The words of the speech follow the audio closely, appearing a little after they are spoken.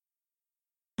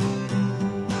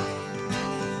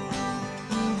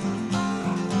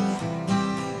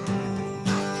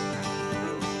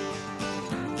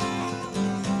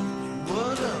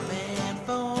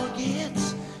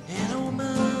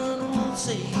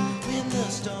the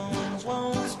stones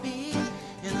won't speak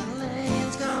and the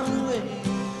land's gone away.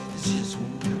 It's just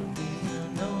one thing I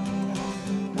know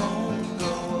won't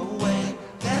go away.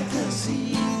 That the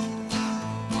sea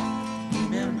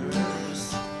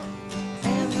remembers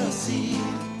and the sea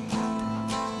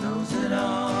knows it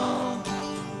all.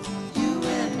 You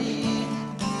and me,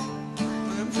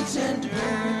 we're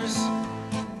pretenders,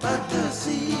 but the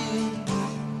sea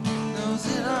knows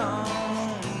it all.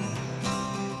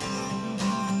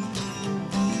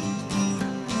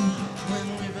 When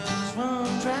rivers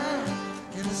run dry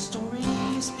and the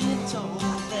stories been told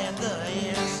that the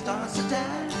air starts to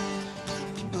die,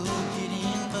 people get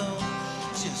involved.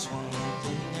 Just one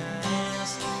thing I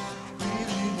ask,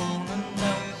 really wanna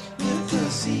know if the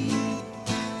sea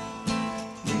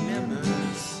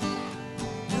remembers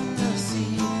and the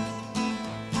sea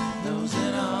knows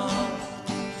it all.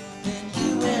 Then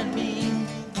you and me,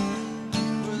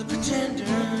 we're the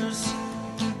pretenders,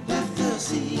 but the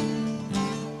sea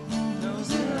knows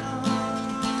it all.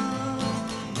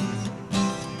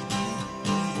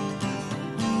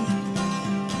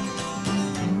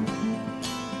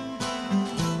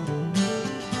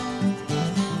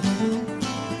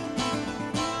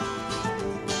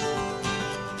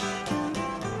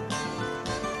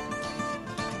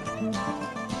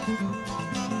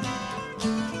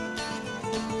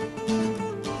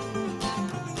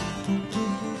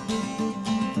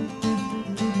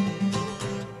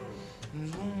 And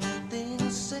one thing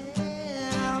said, I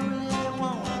really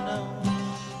wanna know,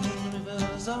 when the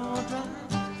rivers all dry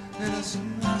and the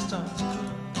sunlight starts to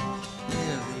glow,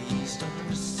 where we start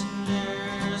to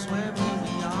cinders, where will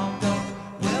we all go?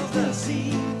 Well, the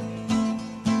sea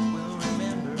will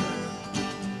remember,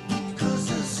 'cause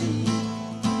the sea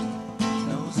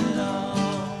knows it all.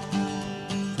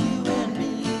 You and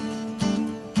me,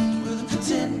 we're the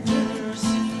pretenders,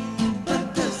 but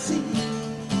the sea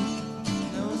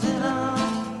knows it all.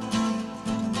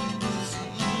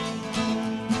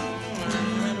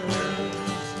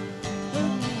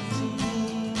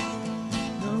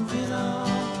 Knows it all.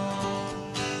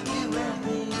 You and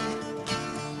me,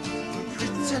 we're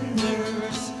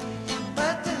pretenders,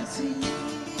 but the sea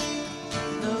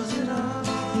knows it all.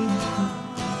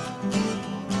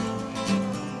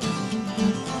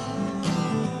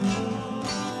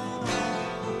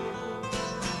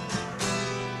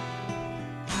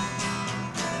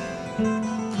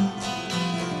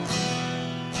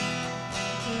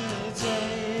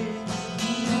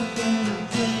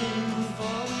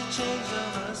 Before we change our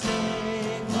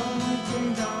mistake,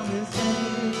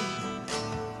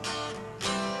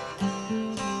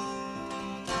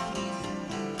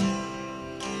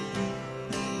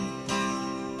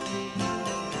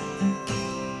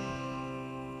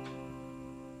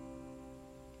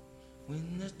 when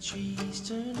the trees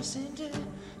turn to cinder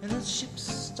and the ships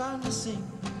start to sink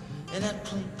and that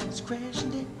plane's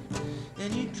crashing in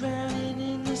and you're drowning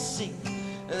in the sea,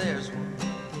 there's one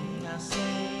thing I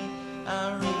say,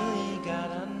 I really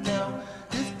gotta know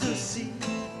if the sea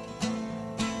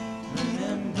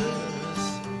remembers,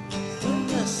 when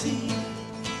the sea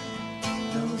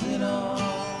knows it all.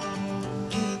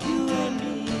 You and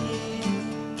me,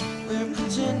 we're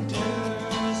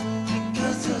pretenders,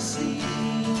 because the sea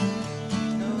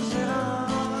knows it all.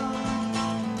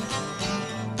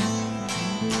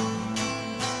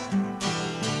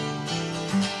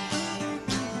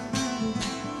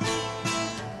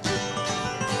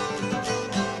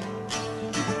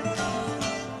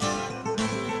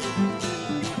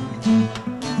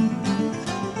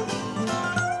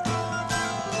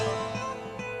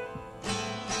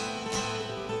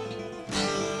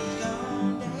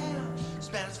 Gone down, it's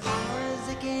about as far as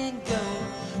it can go.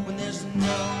 When there's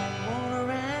no one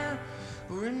around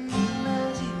who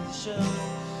remembers you the show.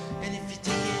 And if you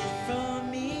take it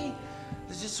from me,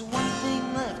 there's just one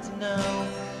thing left to know.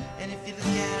 And if you look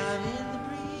out in the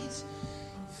breeze,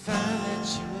 you find that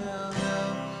you will know.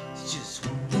 It's just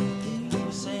one thing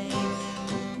we're saying,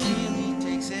 really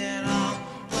takes it all.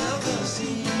 Well, the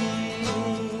sea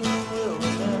will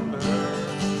remember,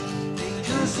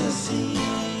 because the sea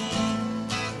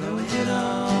knows it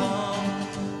all.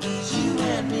 It's you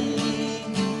and me,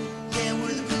 yeah,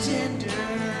 we're the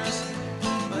pretenders,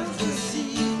 but the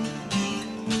sea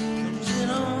knows it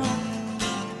all.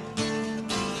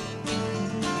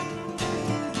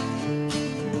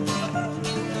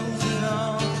 Knows it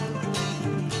all.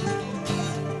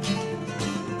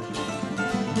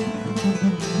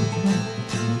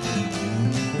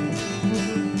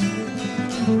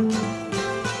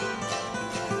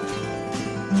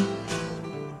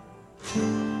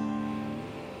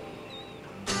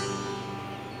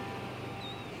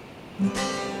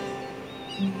 Mm-hmm.